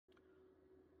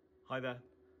Hi there.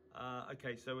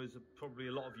 Okay, so as probably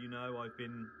a lot of you know, I've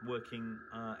been working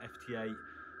FT8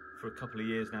 for a couple of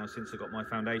years now since I got my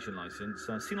foundation license.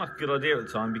 Seemed like a good idea at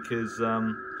the time because,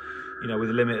 you know, with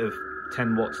a limit of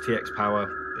 10 watts TX power,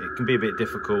 it can be a bit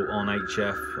difficult on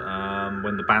HF.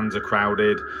 When the bands are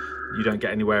crowded, you don't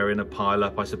get anywhere in a pile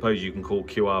up. I suppose you can call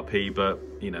QRP, but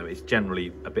you know, it's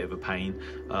generally a bit of a pain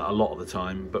a lot of the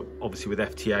time. But obviously with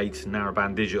FT8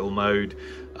 narrowband digital mode,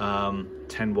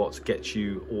 10 watts gets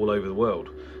you all over the world.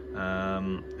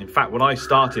 In fact, when I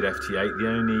started FT8, the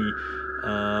only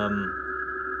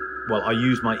well, I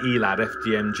used my ELAD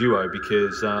FDM Duo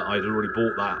because I'd already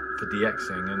bought that for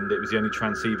DXing, and it was the only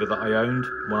transceiver that I owned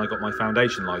when I got my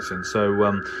foundation license. So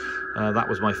that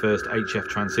was my first HF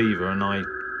transceiver, and I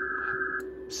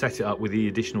set it up with the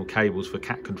additional cables for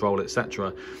cat control,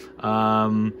 etc.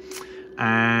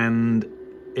 And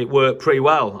it worked pretty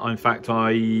well. In fact,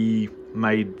 I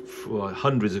made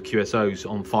hundreds of QSOs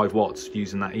on 5 watts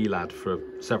using that ELAD for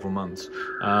several months.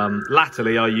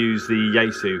 Latterly, I use the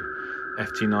Yaesu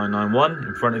FT991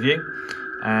 in front of you,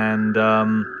 and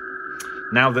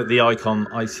now that the ICOM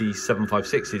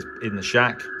IC756 is in the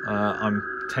shack, I'm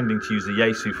tending to use the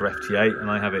Yaesu for FT8,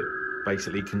 and I have it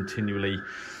basically continually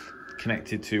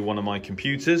connected to one of my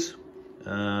computers,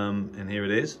 and here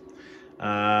it is,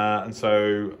 and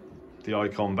so the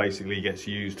ICOM basically gets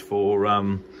used for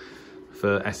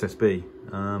SSB.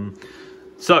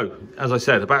 So as I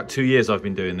said, about 2 years I've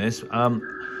been doing this.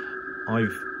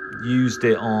 I've used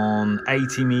it on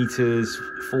 80 meters,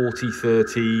 40,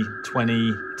 30,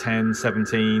 20, 10,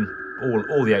 17,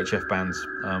 all the HF bands.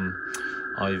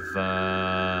 I've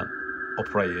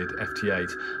operated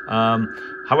FT8.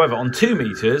 However, on 2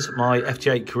 meters, my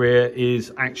FT8 career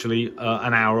is actually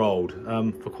an hour old.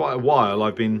 For quite a while,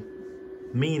 I've been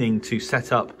meaning to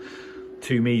set up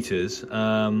 2 meters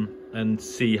and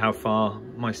see how far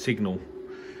my signal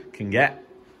can get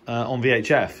on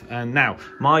VHF. And now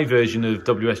my version of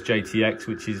WSJT-X,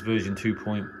 which is version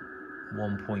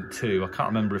 2.1.2, I can't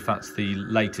remember if that's the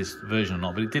latest version or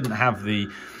not, but it didn't have the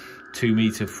 2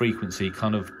 meter frequency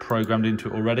kind of programmed into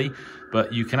it already.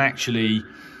 But you can actually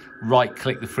right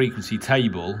click the frequency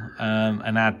table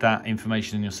and add that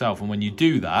information in yourself, and when you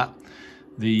do that,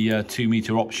 the 2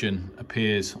 meter option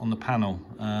appears on the panel.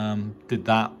 Did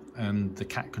that, and the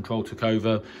cat control took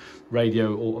over.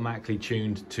 Radio automatically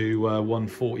tuned to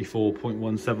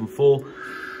 144.174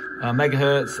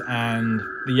 megahertz, and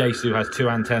the Yaesu has 2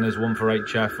 antennas, one for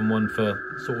HF and one for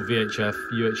sort of VHF,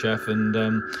 UHF, and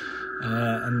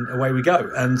away we go.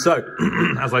 And so,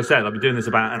 as I said, I've been doing this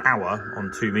about an hour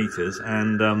on 2 meters,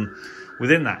 and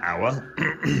within that hour,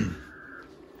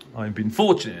 I've been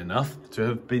fortunate enough to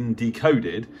have been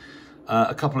decoded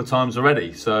a couple of times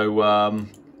already. So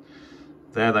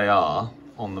there they are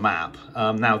on the map.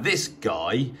 Now this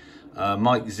guy,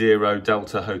 Mike 0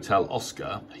 Delta Hotel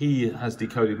Oscar, he has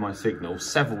decoded my signal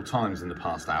several times in the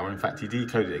past hour. In fact, he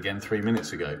decoded it again 3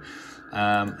 minutes ago.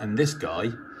 And this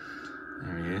guy,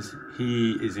 there he is.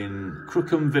 He is in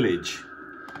Crookham Village,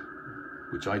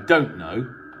 which I don't know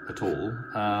at all,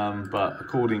 but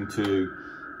according to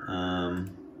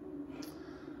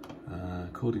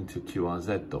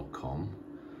QRZ.com,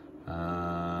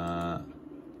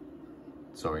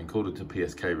 sorry, according to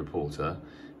PSK Reporter,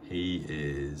 he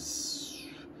is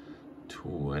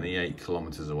 28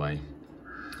 kilometers away.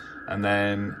 And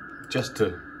then, just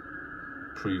to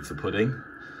prove the pudding,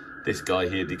 this guy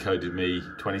here decoded me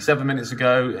 27 minutes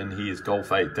ago, and he is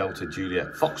Golf 8 Delta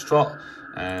Juliet Foxtrot,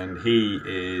 and he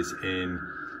is in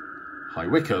High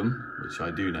Wycombe, which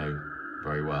I do know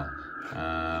very well,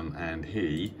 and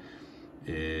he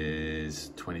is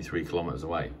 23 kilometers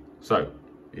away. So,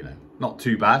 you know, not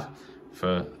too bad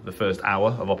for the first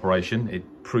hour of operation. It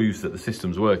proves that the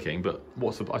system's working, but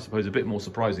what's I suppose a bit more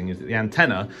surprising is that the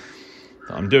antenna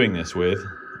that I'm doing this with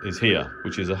is here,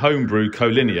 which is a home-brew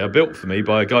Collinear built for me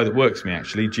by a guy that works for me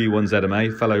actually,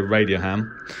 G1ZMA, fellow radio ham,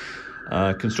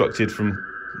 constructed from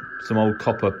some old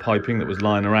copper piping that was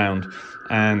lying around,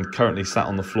 and currently sat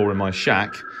on the floor in my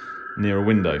shack near a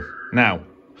window. Now,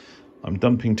 I'm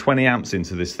dumping 20 amps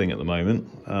into this thing at the moment,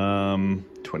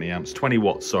 20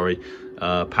 watts, sorry,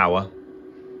 power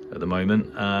at the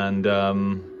moment, and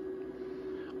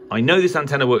I know this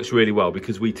antenna works really well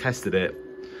because we tested it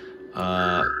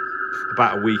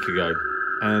about a week ago,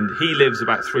 and he lives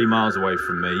about 3 miles away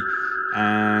from me,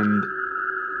 and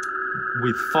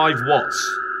with 5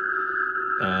 watts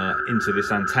into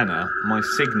this antenna, my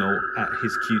signal at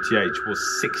his QTH was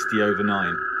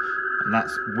 60/9, and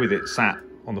that's with it sat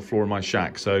on the floor of my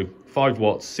shack. So 5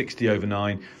 watts,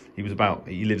 60/9.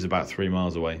 he lives about 3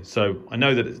 miles away. So I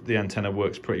know that the antenna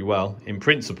works pretty well in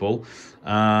principle.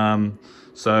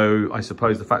 So I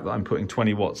suppose the fact that I'm putting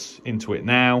 20 watts into it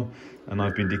now, and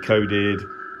I've been decoded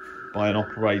by an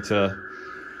operator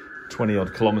 20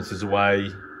 odd kilometers away,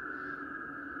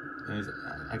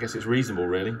 I guess it's reasonable,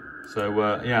 really.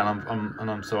 So yeah,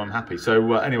 I'm happy.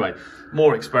 So anyway,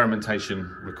 more experimentation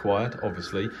required,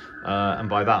 obviously, and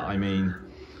by that I mean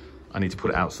I need to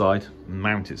put it outside and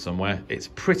mount it somewhere. It's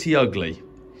pretty ugly,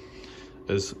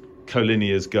 as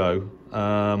Collinears go,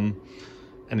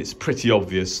 and it's pretty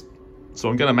obvious. So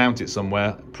I'm going to mount it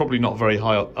somewhere, probably not very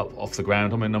high up off the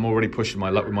ground. I mean, I'm already pushing my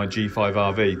luck with my G5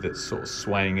 RV that's sort of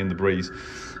swaying in the breeze.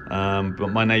 But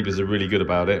my neighbours are really good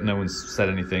about it. No one's said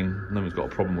anything. No one's got a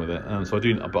problem with it.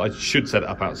 But I should set it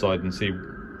up outside and see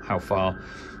how far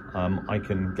I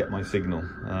can get my signal.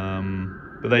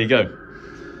 But there you go.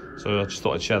 So I just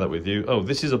thought I'd share that with you. Oh,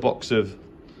 this is a box of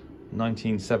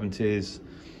 1970s,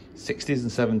 60s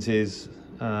and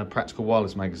 70s practical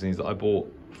wireless magazines that I bought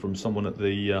from someone at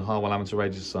the Harwell Amateur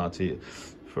Radio Society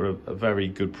for a very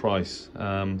good price.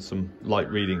 Some light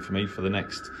reading for me for the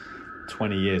next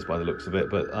 20 years by the looks of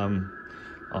it, but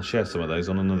I'll share some of those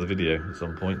on another video at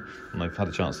some point, and I've had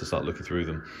a chance to start looking through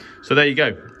them. So there you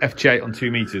go, FT8 on 2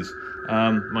 meters.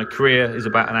 My career is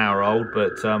about an hour old,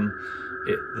 but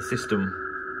the system,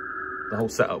 the whole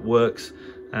setup works,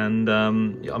 and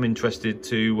I'm interested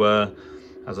to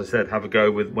as I said, have a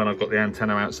go with when I've got the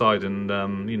antenna outside,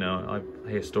 and you know, I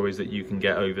hear stories that you can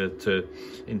get over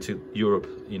into Europe,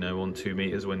 you know, on 2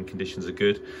 meters when conditions are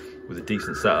good with a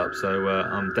decent setup. So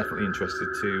I'm definitely interested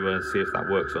to see if that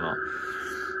works or not.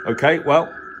 Okay,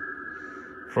 well,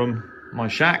 from my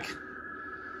shack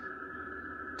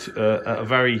to, at a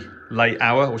very late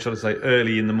hour, or should I say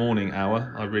early in the morning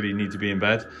hour, I really need to be in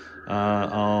bed.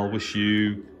 I'll wish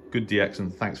you good DX,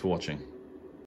 and thanks for watching.